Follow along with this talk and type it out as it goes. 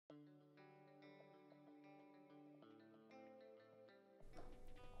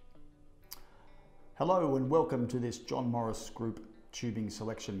Hello and welcome to this John Morris Group Tubing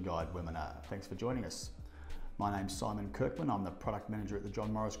Selection Guide webinar. Thanks for joining us. My name's Simon Kirkman. I'm the product manager at the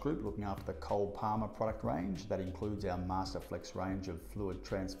John Morris Group, looking after the Cole Palmer product range. That includes our Masterflex range of fluid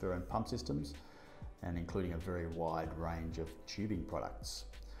transfer and pump systems, and including a very wide range of tubing products.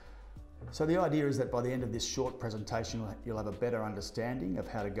 So the idea is that by the end of this short presentation, you'll have a better understanding of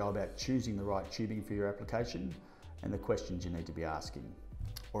how to go about choosing the right tubing for your application and the questions you need to be asking,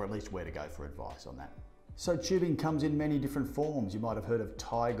 or at least where to go for advice on that. So tubing comes in many different forms. You might have heard of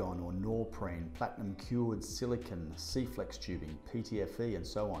Tygon or Norprene, platinum cured silicon, C-flex tubing, PTFE and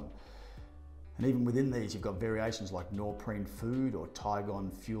so on. And even within these you've got variations like Norprene food or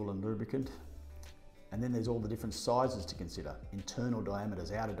Tygon fuel and lubricant. And then there's all the different sizes to consider: internal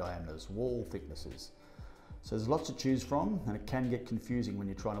diameters, outer diameters, wall thicknesses. So there's lots to choose from, and it can get confusing when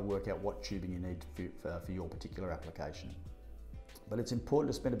you're trying to work out what tubing you need for your particular application. But it's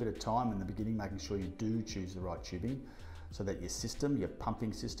important to spend a bit of time in the beginning making sure you do choose the right tubing, so that your system, your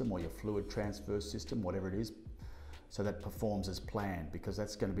pumping system or your fluid transfer system, whatever it is, so that performs as planned, because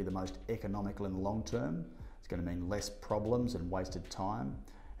that's going to be the most economical in the long term. It's going to mean less problems and wasted time,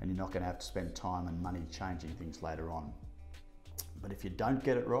 and you're not going to have to spend time and money changing things later on. But if you don't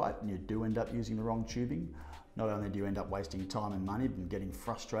get it right and you do end up using the wrong tubing, not only do you end up wasting time and money and getting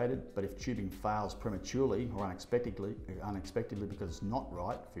frustrated, but if tubing fails prematurely or unexpectedly because it's not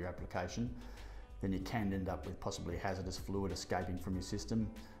right for your application, then you can end up with possibly hazardous fluid escaping from your system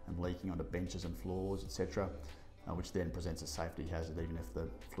and leaking onto benches and floors, etc., which then presents a safety hazard even if the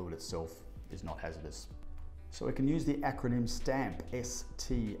fluid itself is not hazardous. So we can use the acronym STAMP,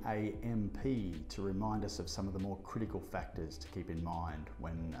 S-T-A-M-P, to remind us of some of the more critical factors to keep in mind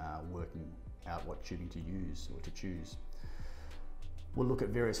when working out what tubing to use or to choose. We'll look at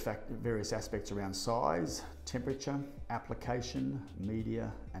various aspects around size, temperature, application,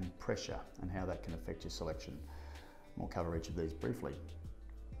 media and pressure, and how that can affect your selection. We'll cover each of these briefly.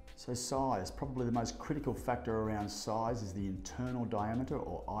 So size, probably the most critical factor around size is the internal diameter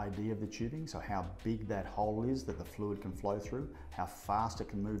or ID of the tubing, so how big that hole is that the fluid can flow through, how fast it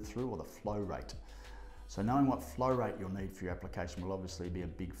can move through, or the flow rate. So knowing what flow rate you'll need for your application will obviously be a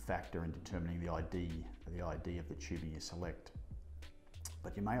big factor in determining the ID of the tubing you select.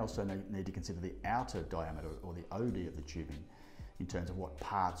 But you may also need to consider the outer diameter or the OD of the tubing in terms of what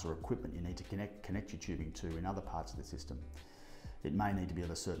parts or equipment you need to connect your tubing to in other parts of the system. It may need to be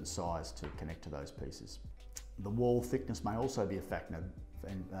of a certain size to connect to those pieces. The wall thickness may also be a factor.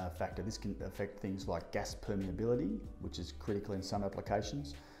 This can affect things like gas permeability, which is critical in some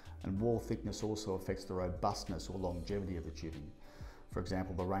applications, and wall thickness also affects the robustness or longevity of the tubing. For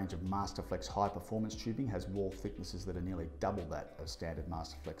example, the range of Masterflex high performance tubing has wall thicknesses that are nearly double that of standard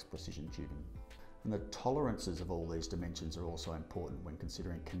Masterflex precision tubing. And the tolerances of all these dimensions are also important when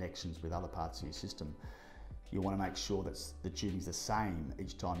considering connections with other parts of your system. You want to make sure that the tubing's the same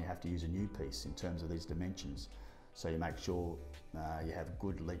each time you have to use a new piece in terms of these dimensions. So you make sure you have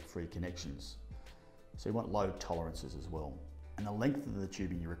good leak-free connections. So you want low tolerances as well. And the length of the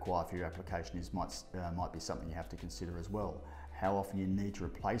tubing you require for your application might be something you have to consider as well. How often you need to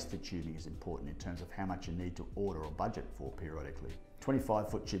replace the tubing is important in terms of how much you need to order or budget for periodically.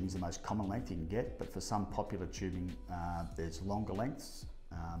 25-foot tubing is the most common length you can get, but for some popular tubing there's longer lengths,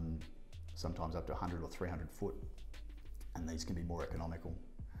 sometimes up to 100 or 300 foot, and these can be more economical.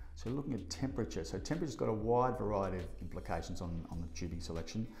 So looking at temperature, so temperature's got a wide variety of implications on the tubing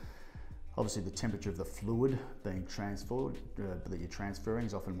selection. Obviously the temperature of the fluid being transferred, that you're transferring,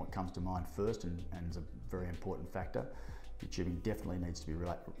 is often what comes to mind first and is a very important factor. Your tubing definitely needs to be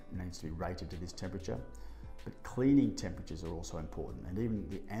rated to this temperature. But cleaning temperatures are also important, and even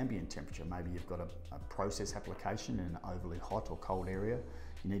the ambient temperature. Maybe you've got a process application in an overly hot or cold area.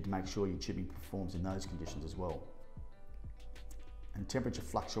 You need to make sure your tubing performs in those conditions as well. And temperature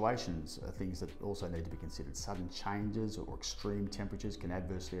fluctuations are things that also need to be considered. Sudden changes or extreme temperatures can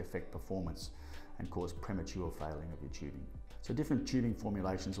adversely affect performance and cause premature failing of your tubing. So different tubing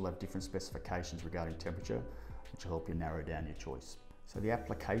formulations will have different specifications regarding temperature, which will help you narrow down your choice. So the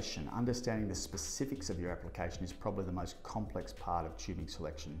application, understanding the specifics of your application, is probably the most complex part of tubing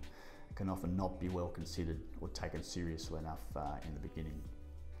selection. It can often not be well considered or taken seriously enough in the beginning.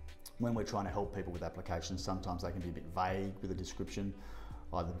 When we're trying to help people with applications, sometimes they can be a bit vague with a description,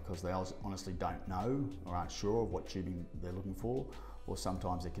 either because they honestly don't know or aren't sure of what tubing they're looking for, or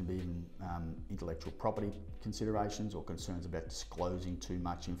sometimes there can be even intellectual property considerations or concerns about disclosing too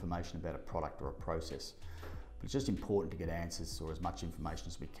much information about a product or a process. But it's just important to get answers or as much information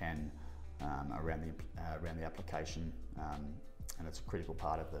as we can around the application, and it's a critical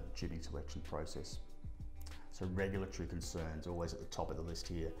part of the tubing selection process. So regulatory concerns, always at the top of the list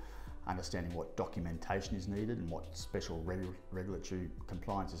here. understanding what documentation is needed and what special regulatory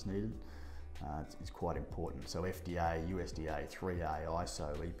compliance is needed. It's quite important. So FDA, USDA, 3A,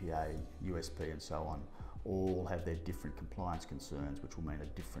 ISO, EPA, USP and so on all have their different compliance concerns, which will mean a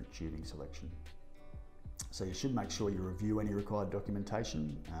different tubing selection. So you should make sure you review any required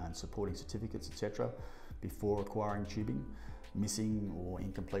documentation and supporting certificates, etc. before acquiring tubing. Missing or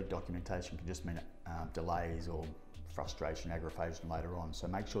incomplete documentation can just mean delays or frustration, aggravation later on. So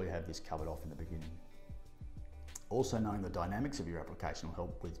make sure you have this covered off in the beginning. Also, knowing the dynamics of your application will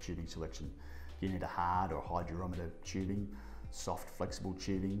help with tubing selection. Do you need a hard or high durometer tubing, soft flexible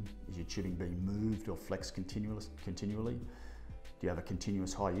tubing? Is your tubing being moved or flexed continually? Do you have a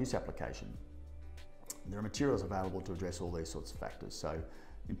continuous high use application? There are materials available to address all these sorts of factors. So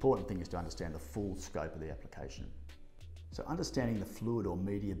the important thing is to understand the full scope of the application. So understanding the fluid or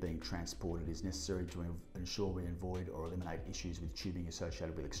media being transported is necessary to ensure we avoid or eliminate issues with tubing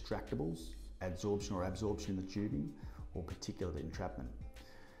associated with extractables, adsorption or absorption in the tubing, or particulate entrapment.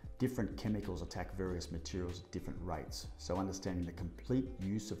 Different chemicals attack various materials at different rates, so understanding the complete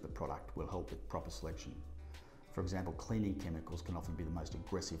use of the product will help with proper selection. For example, cleaning chemicals can often be the most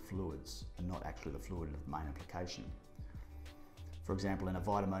aggressive fluids and not actually the fluid of the main application. For example, in a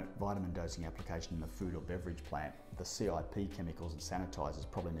vitamin dosing application in a food or beverage plant, the CIP chemicals and sanitizers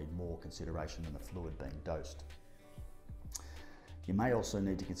probably need more consideration than the fluid being dosed. You may also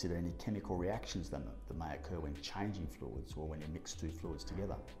need to consider any chemical reactions that may occur when changing fluids or when you mix two fluids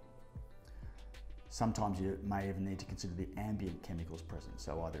together. Sometimes you may even need to consider the ambient chemicals present,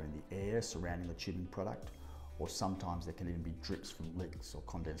 so either in the air surrounding the tubing product, or sometimes there can even be drips from leaks or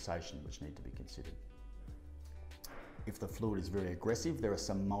condensation which need to be considered. If the fluid is very aggressive, there are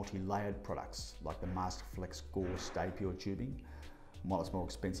some multi-layered products like the Masterflex Gore Stay Pure tubing. And while it's more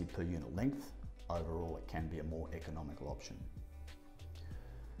expensive per unit length, overall it can be a more economical option.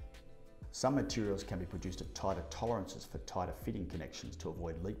 Some materials can be produced at tighter tolerances for tighter fitting connections to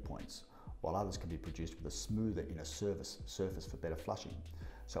avoid leak points, while others can be produced with a smoother inner surface for better flushing.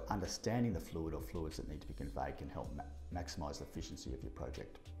 So understanding the fluid or fluids that need to be conveyed can help maximise the efficiency of your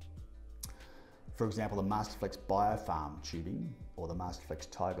project. For example, the Masterflex Biofarm tubing or the Masterflex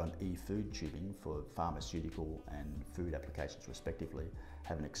Tygon E-Food tubing for pharmaceutical and food applications respectively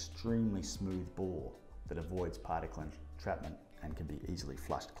have an extremely smooth bore that avoids particle entrapment and can be easily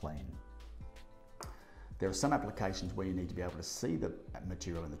flushed clean. There are some applications where you need to be able to see the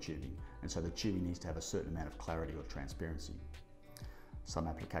material in the tubing, and so the tubing needs to have a certain amount of clarity or transparency. Some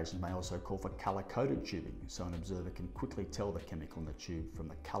applications may also call for colour-coded tubing, so an observer can quickly tell the chemical in the tube from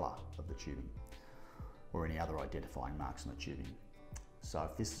the colour of the tubing, or any other identifying marks on the tubing. So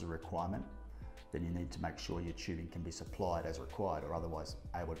if this is a requirement, then you need to make sure your tubing can be supplied as required or otherwise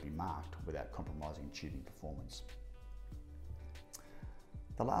able to be marked without compromising tubing performance.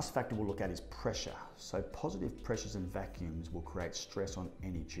 The last factor we'll look at is pressure. So positive pressures and vacuums will create stress on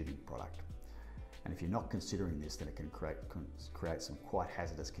any tubing product. And if you're not considering this, then it can create some quite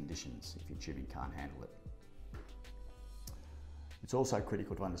hazardous conditions if your tubing can't handle it. It's also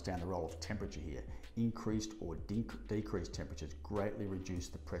critical to understand the role of temperature here. Increased or decreased temperatures greatly reduce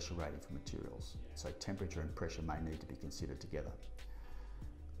the pressure rating for materials, so temperature and pressure may need to be considered together.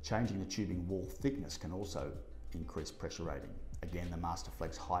 Changing the tubing wall thickness can also increase pressure rating. Again, the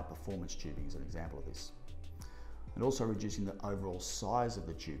Masterflex high performance tubing is an example of this. And also reducing the overall size of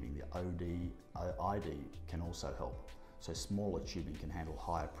the tubing, the ID can also help. So smaller tubing can handle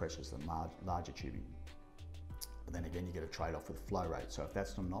higher pressures than larger tubing. But then again, you get a trade-off with flow rate. So if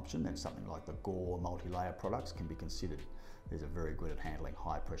that's not an option, then something like the Gore multi-layer products can be considered. These are very good at handling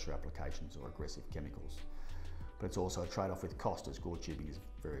high pressure applications or aggressive chemicals. But it's also a trade-off with cost, as Gore tubing is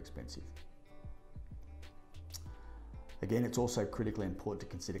very expensive. Again, it's also critically important to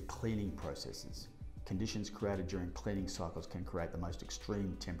consider cleaning processes. Conditions created during cleaning cycles can create the most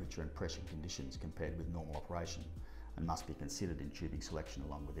extreme temperature and pressure conditions compared with normal operation, and must be considered in tubing selection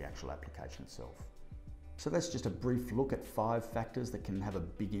along with the actual application itself. So that's just a brief look at 5 factors that can have a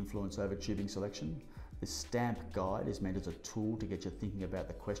big influence over tubing selection. This stamp guide is meant as a tool to get you thinking about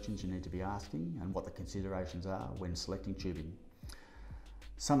the questions you need to be asking and what the considerations are when selecting tubing.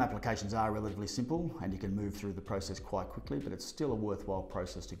 Some applications are relatively simple and you can move through the process quite quickly, but it's still a worthwhile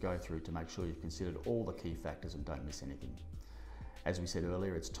process to go through to make sure you've considered all the key factors and don't miss anything. As we said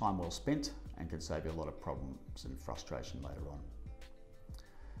earlier, it's time well spent and can save you a lot of problems and frustration later on.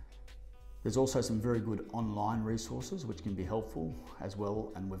 There's also some very good online resources which can be helpful as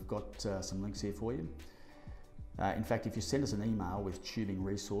well, and we've got some links here for you. In fact, if you send us an email with tubing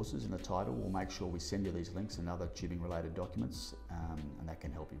resources in the title, we'll make sure we send you these links and other tubing related documents, and that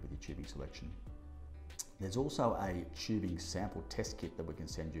can help you with your tubing selection. There's also a tubing sample test kit that we can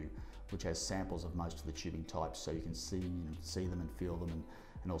send you, which has samples of most of the tubing types, so you can see them and feel them,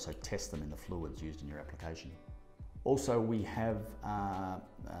 and also test them in the fluids used in your application. Also, we have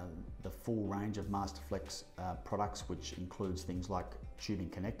the full range of Masterflex products, which includes things like tubing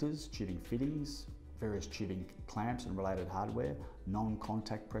connectors, tubing fittings, various tubing clamps and related hardware,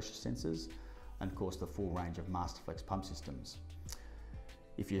 non-contact pressure sensors, and of course the full range of Masterflex pump systems.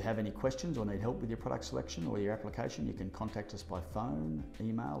 If you have any questions or need help with your product selection or your application, you can contact us by phone,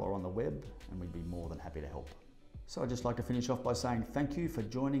 email, or on the web, and we'd be more than happy to help. So I'd just like to finish off by saying thank you for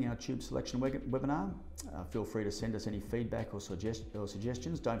joining our tube selection webinar. Feel free to send us any feedback or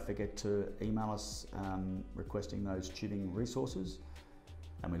suggestions. Don't forget to email us requesting those tubing resources.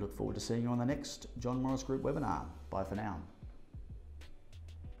 And we look forward to seeing you on the next John Morris Group webinar. Bye for now.